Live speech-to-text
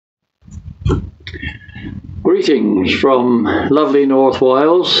Greetings from lovely North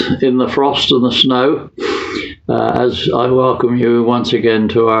Wales in the frost and the snow, as I welcome you once again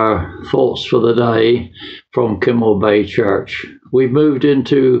to our Thoughts for the Day from Kimmel Bay Church. We've moved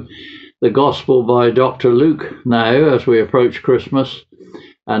into the Gospel by Dr. Luke now as we approach Christmas,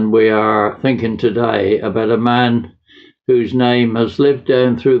 and we are thinking today about a man whose name has lived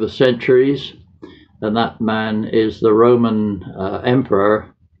down through the centuries, and that man is the Roman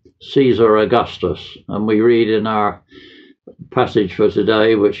Emperor Caesar Augustus. And we read in our passage for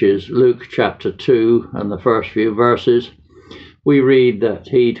today, which is Luke chapter 2 and the first few verses, we read that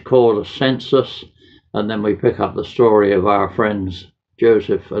he'd called a census, and then we pick up the story of our friends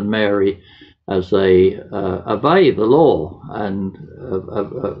Joseph and Mary as they obey the law and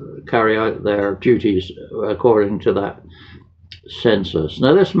carry out their duties according to that census.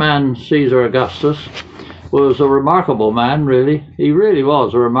 Now, this man, Caesar Augustus, was a remarkable man, really. He really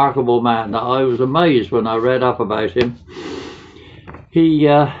was a remarkable man. I was amazed when I read up about him.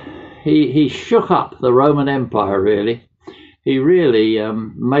 He shook up the Roman Empire, really. He really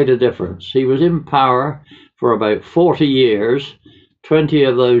made a difference. He was in power for about 40 years, 20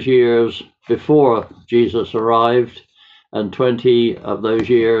 of those years before Jesus arrived, and 20 of those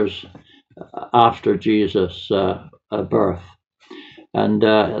years after Jesus' birth. And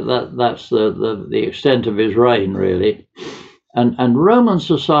that's the extent of his reign, really. And Roman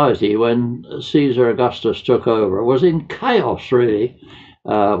society, when Caesar Augustus took over, was in chaos, really.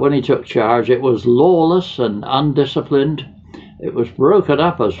 When he took charge, it was lawless and undisciplined. It was broken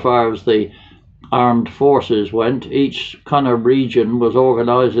up as far as the armed forces went. Each kind of region was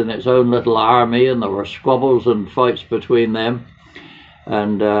organized in its own little army, and there were squabbles and fights between them.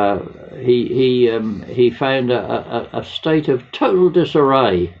 And he found a state of total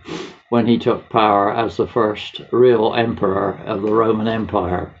disarray when he took power as the first real emperor of the Roman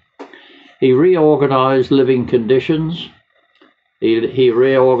Empire. He reorganized living conditions. He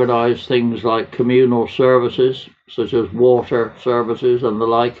reorganized things like communal services, such as water services and the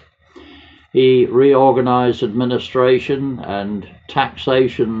like. He reorganized administration and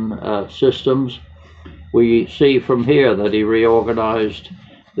taxation systems. We see from here that he reorganized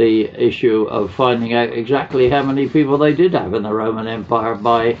the issue of finding out exactly how many people they did have in the Roman Empire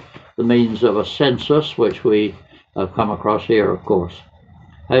by the means of a census, which we have come across here, of course.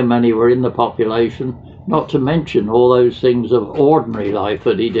 How many were in the population, not to mention all those things of ordinary life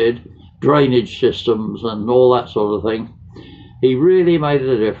that he did, drainage systems and all that sort of thing. He really made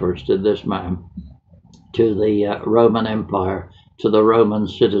a difference, did this man, to the Roman Empire, to the Roman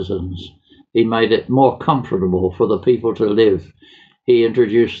citizens. He made it more comfortable for the people to live. He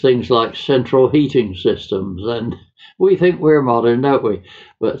introduced things like central heating systems, and we think we're modern, don't we?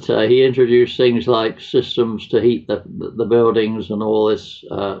 But he introduced things like systems to heat the buildings and all this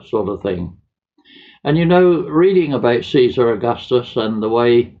sort of thing. And you know, reading about Caesar Augustus and the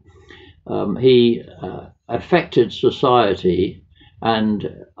way he affected society and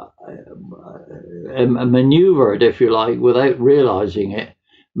maneuvered, if you like, without realizing it,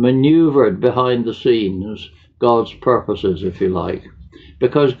 maneuvered behind the scenes God's purposes, if you like.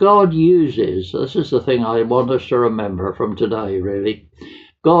 Because God uses, this is the thing I want us to remember from today, really.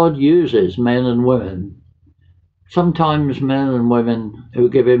 God uses men and women, sometimes men and women who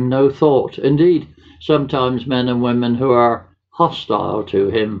give him no thought. Indeed, sometimes men and women who are hostile to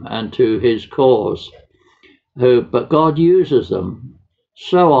him and to his cause. But God uses them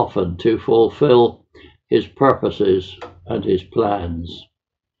so often to fulfill his purposes and his plans.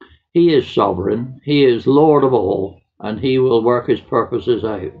 He is sovereign, he is Lord of all, and he will work his purposes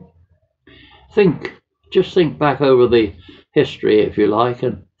out. Just think back over the history, if you like,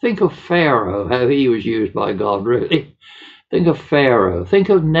 and think of Pharaoh, how he was used by God, really. Think of Pharaoh, think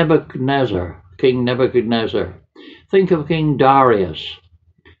of Nebuchadnezzar, King Nebuchadnezzar. Think of King Darius.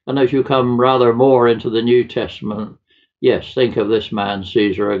 And as you come rather more into the New Testament, yes, think of this man,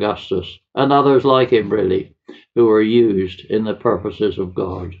 Caesar Augustus, and others like him, really, who were used in the purposes of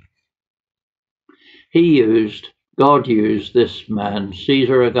God. God used this man,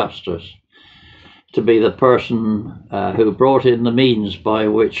 Caesar Augustus, to be the person who brought in the means by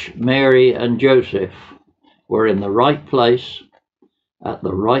which Mary and Joseph were in the right place at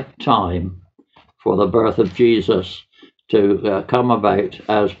the right time for the birth of Jesus to come about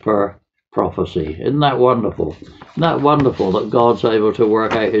as per prophecy. Isn't that wonderful? Isn't that wonderful that God's able to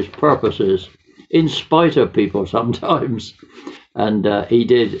work out his purposes in spite of people sometimes? And he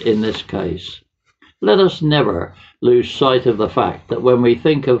did in this case. Let us never lose sight of the fact that when we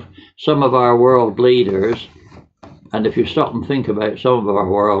think of some of our world leaders, And if you stop and think about some of our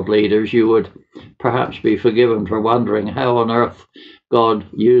world leaders, you would perhaps be forgiven for wondering how on earth God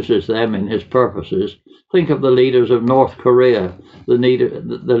uses them in his purposes. Think of the leaders of North Korea, the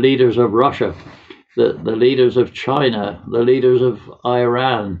leaders of Russia, the leaders of China, the leaders of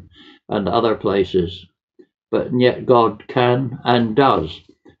Iran and other places. But yet God can and does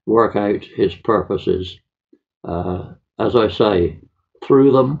work out his purposes, as I say,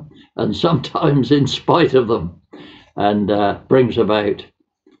 through them and sometimes in spite of them, and brings about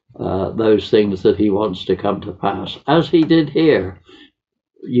those things that he wants to come to pass, as he did here,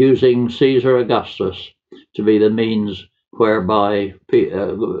 using Caesar Augustus to be the means whereby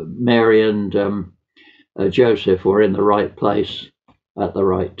Mary and Joseph were in the right place at the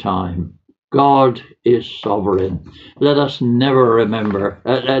right time. God is sovereign. Let us never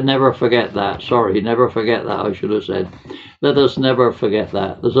never forget that. Sorry, never forget that, I should have said. Let us never forget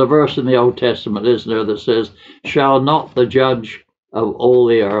that. There's a verse in the Old Testament, isn't there, that says, "Shall not the judge of all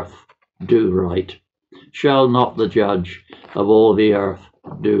the earth do right? Shall not the judge of all the earth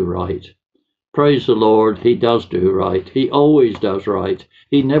do right?" Praise the Lord, he does do right. He always does right.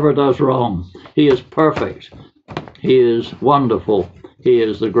 He never does wrong. He is perfect. He is wonderful. He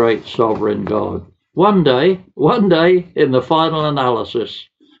is the great sovereign God. One day, in the final analysis,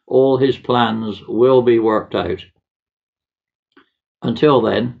 all his plans will be worked out. Until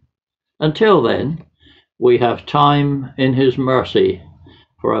then, we have time in his mercy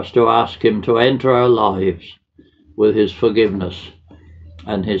for us to ask him to enter our lives with his forgiveness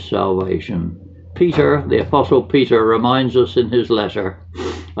and his salvation. Peter, the Apostle Peter, reminds us in his letter,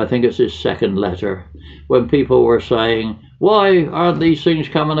 I think it's his second letter, when people were saying, "Why aren't these things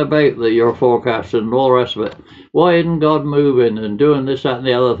coming about that you're forecasting and all the rest of it? Why isn't God moving and doing this, that and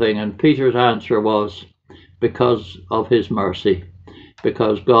the other thing?" And Peter's answer was, because of his mercy,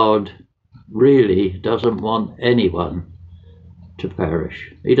 because God really doesn't want anyone to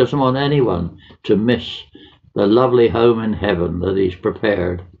perish. He doesn't want anyone to miss the lovely home in heaven that he's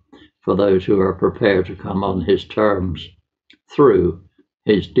prepared for those who are prepared to come on his terms through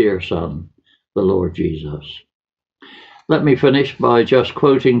his dear Son, the Lord Jesus. Let me finish by just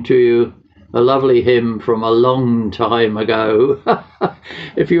quoting to you a lovely hymn from a long time ago.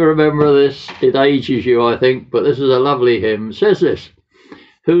 If you remember this, it ages you, I think, but this is a lovely hymn. It says this: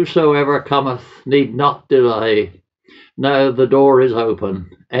 "Whosoever cometh need not delay. Now the door is open,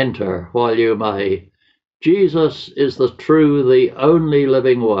 enter while you may. Jesus is the true, the only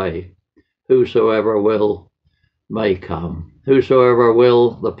living way. Whosoever will may come. Whosoever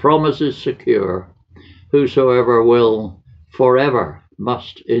will, the promise is secure. Whosoever will, forever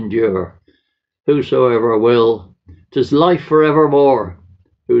must endure. Whosoever will, 'tis life forevermore.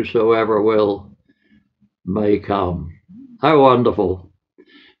 Whosoever will may come." How wonderful.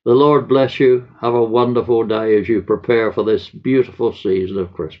 The Lord bless you. Have a wonderful day as you prepare for this beautiful season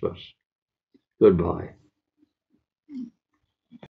of Christmas. Goodbye.